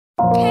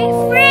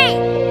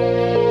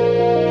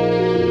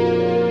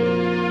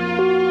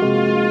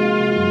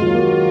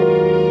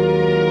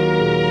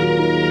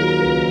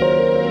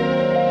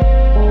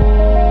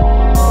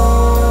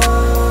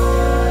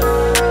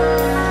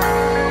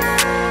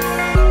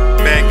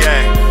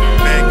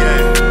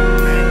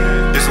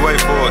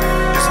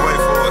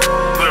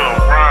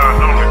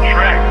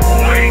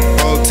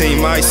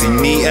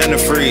Me and the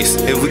freeze.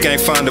 If we can't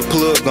find a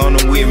plug on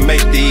them, we'll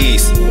make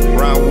these.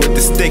 Round with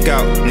the stick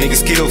out,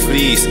 niggas kill for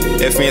these.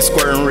 FN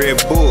squirting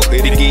Red Bull,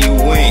 it'll give you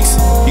wings.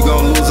 You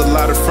gon' lose a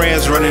lot of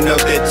friends running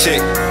up that check.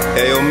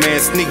 Hey, old man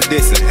sneak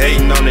dissing,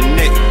 hating on the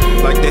neck.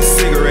 Like that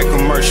cigarette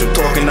commercial,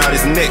 talking out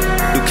his neck.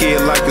 Do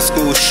kid like a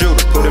school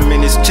shooter, put him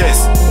in his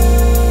chest.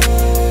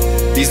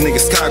 These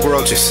niggas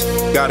cockroaches,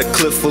 got a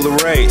clip full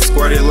of rage,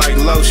 squirted like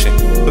lotion.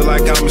 Feel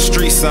like I'm a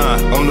street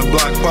sign, on the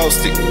block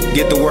posted.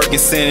 Get to work and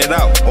send it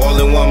out, all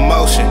in one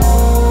motion.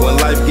 When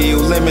life give you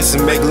lemons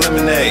and make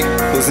lemonade.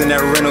 Was in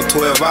that rental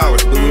 12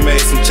 hours, but we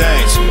made some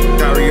change.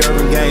 Kyrie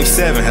Irving game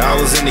 7, I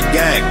was in the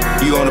game.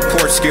 You on the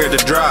porch scared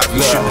to drive,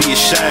 you should be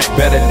ashamed.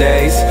 Better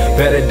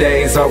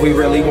days, all we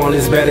really want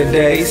is better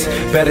days.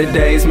 Better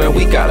days, man,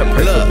 we gotta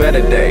pray for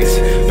better days.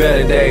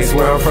 Better days,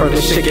 where I'm from,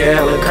 this shit get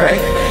hella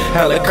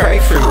cray,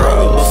 free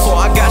rolls. Before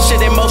I got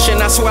shit in motion,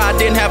 I swear I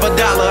didn't have a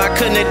dollar. I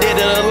couldn't have did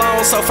it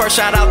alone, so first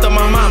shout out to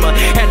my mama.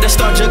 Had to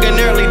start jugging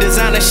early,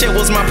 designing shit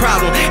was my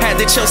problem. Had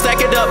to chill,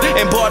 stack it up,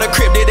 and bought a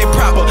crib, did it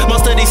proper.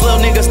 Most of these little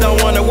niggas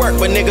don't wanna work,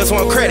 but niggas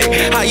want credit.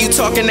 How you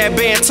talking that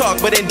band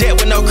talk, but in debt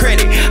with no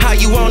credit? How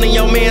you owning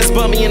your man's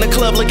bummy in the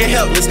club looking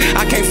helpless?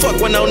 I can't fuck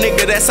with no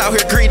nigga that's out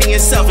here greedy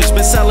and selfish.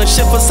 Been selling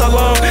shit for so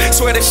long,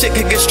 swear that shit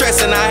could get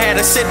stressing. I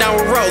had to sit down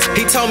with Rose,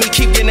 he told me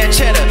keep getting that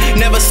cheddar.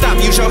 Never stop,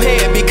 use your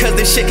head, because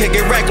this shit could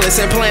get reckless.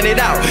 And plan it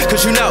out,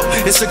 cause you know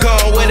it's a go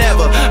on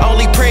whatever.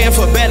 Only praying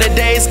for better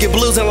days, get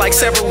blues in like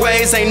separate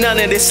ways. Ain't none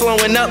of this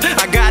slowing up,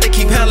 I gotta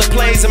keep hella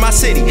plays in my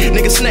city.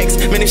 Nigga snakes,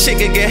 man, this shit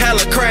could get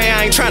hella cray.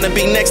 I ain't tryna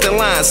be next in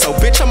line, so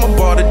bitch, I'ma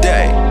ball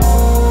today.